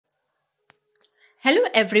Hello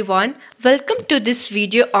everyone, welcome to this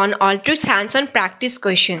video on Alteryx hands-on practice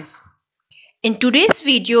questions. In today's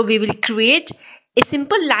video, we will create a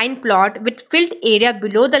simple line plot with filled area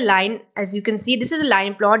below the line. As you can see, this is a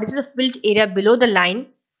line plot, this is a filled area below the line.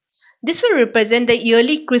 This will represent the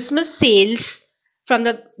yearly Christmas sales from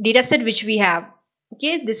the dataset which we have.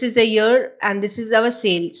 Okay, this is the year and this is our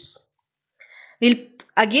sales. We'll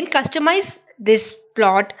again customize this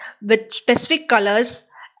plot with specific colors.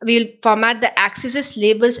 We'll format the axes,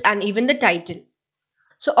 labels, and even the title.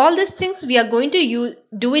 So all these things we are going to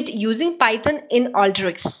do it using Python in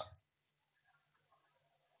Alteryx.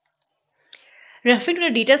 Referring to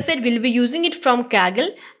the dataset, we'll be using it from Kaggle,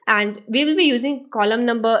 and we will be using column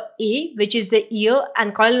number A, which is the year,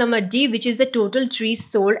 and column number D, which is the total trees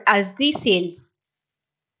sold as the sales.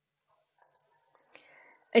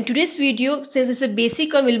 In today's video, since it's a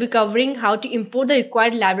basic one, we'll be covering how to import the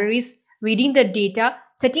required libraries, reading the data,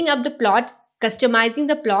 setting up the plot, customizing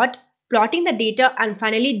the plot, plotting the data, and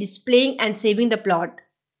finally displaying and saving the plot.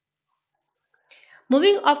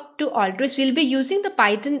 Moving up to Alteryx, we'll be using the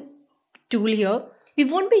Python tool here. We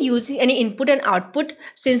won't be using any input and output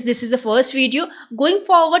since this is the first video. Going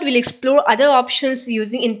forward, we'll explore other options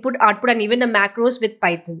using input, output, and even the macros with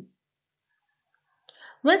Python.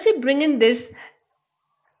 Once we bring in this,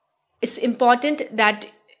 it's important that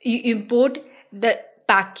you import the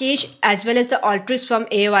package as well as the Alteryx from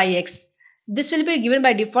AYX. This will be given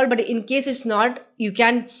by default, but in case it's not, you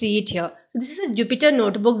can see it here. So this is a Jupyter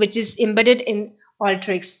notebook which is embedded in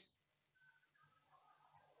Alteryx.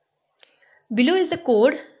 Below is the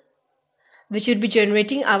code which will be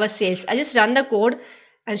generating our sales. I'll just run the code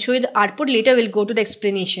and show you the output. Later we'll go to the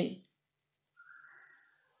explanation.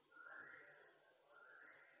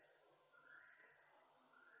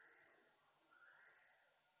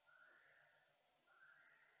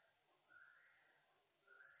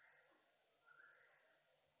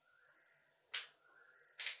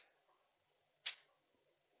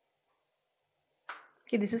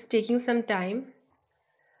 Okay, this is taking some time.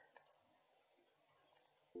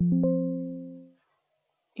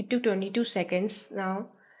 It took 22 seconds. Now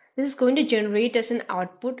this is going to generate as an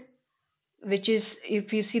output, which is,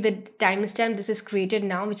 if you see the timestamp, this is created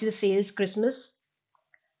now, which is the sales Christmas,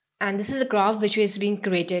 and this is the graph which is being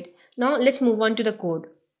created. Now let's move on to the code.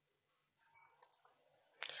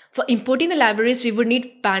 For importing the libraries, we would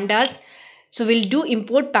need pandas, so we'll do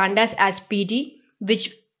import pandas as PD,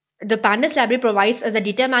 which the pandas library provides us the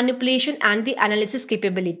data manipulation and the analysis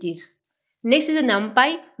capabilities. Next is the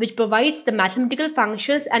numpy, which provides the mathematical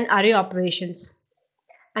functions and array operations.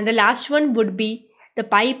 And the last one would be the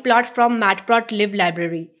pyplot from matplotlib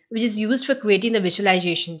library, which is used for creating the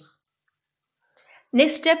visualizations.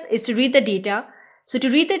 Next step is to read the data. So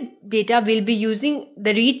to read the data, we'll be using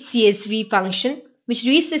the read CSV function, which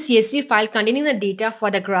reads the CSV file containing the data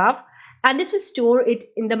for the graph, and this will store it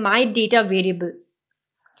in the my data variable.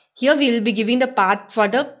 Here we will be giving the path for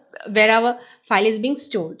the where our file is being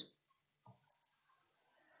stored.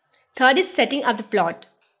 Third is setting up the plot.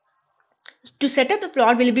 To set up the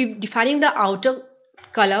plot, we'll be defining the outer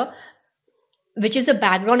color, which is the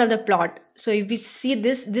background of the plot. So if we see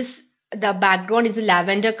this the background is a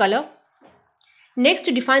lavender color. Next,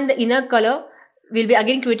 to define the inner color, we'll be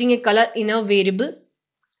again creating a color inner variable.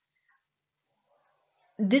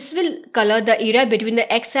 This will color the area between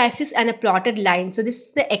the x-axis and a plotted line. So this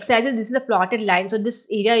is the x-axis, this is the plotted line. So this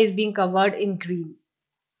area is being covered in green.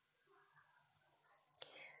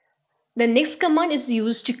 The next command is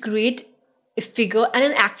used to create a figure and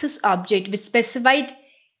an axis object with specified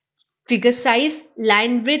figure size,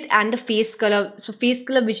 line width, and the face color. So face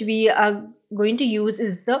color which we are going to use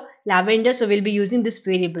is the lavender, so we'll be using this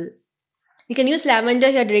variable. You can use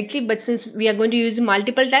lavender here directly, but since we are going to use it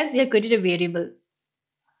multiple times, we have created a variable.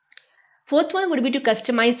 Fourth one would be to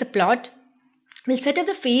customize the plot. We'll set up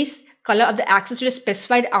the face color of the axis to a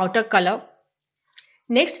specified outer color.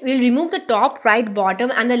 Next, we'll remove the top, right, bottom,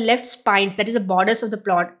 and the left spines, that is the borders of the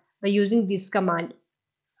plot, by using this command.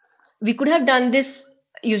 We could have done this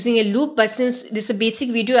using a loop, but since this is a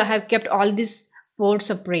basic video, I have kept all these four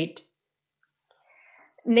separate.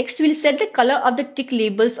 Next, we'll set the color of the tick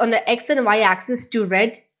labels on the x and y axis to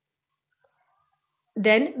red.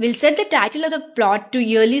 Then we'll set the title of the plot to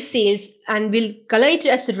yearly sales and we'll color it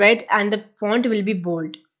as red and the font will be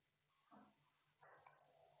bold.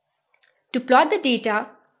 To plot the data,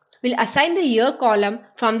 we'll assign the year column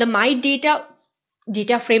from the my data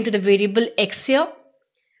frame to the variable x here.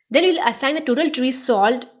 Then we'll assign the total trees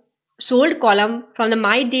sold column from the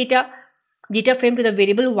my data frame to the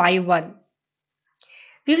variable y1.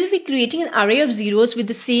 We will be creating an array of zeros with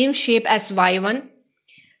the same shape as y1.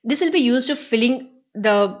 This will be used for filling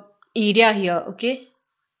the area here, okay?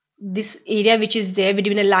 This area which is there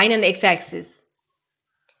between a line and the x-axis.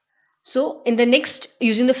 So in the next,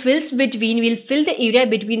 using the fills between, we'll fill the area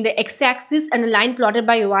between the x-axis and the line plotted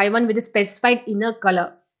by y1 with a specified inner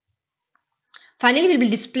color. Finally, we will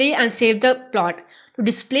display and save the plot. To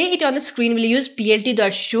display it on the screen, we'll use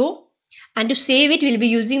plt.show, and to save it, we'll be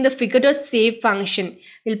using the figure.save function.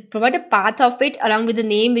 We'll provide a path of it along with the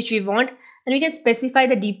name which we want, and we can specify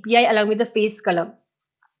the DPI along with the face color.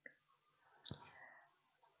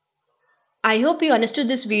 I hope you understood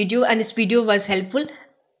this video and this video was helpful.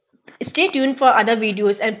 Stay tuned for other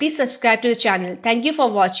videos and please subscribe to the channel. Thank you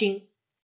for watching.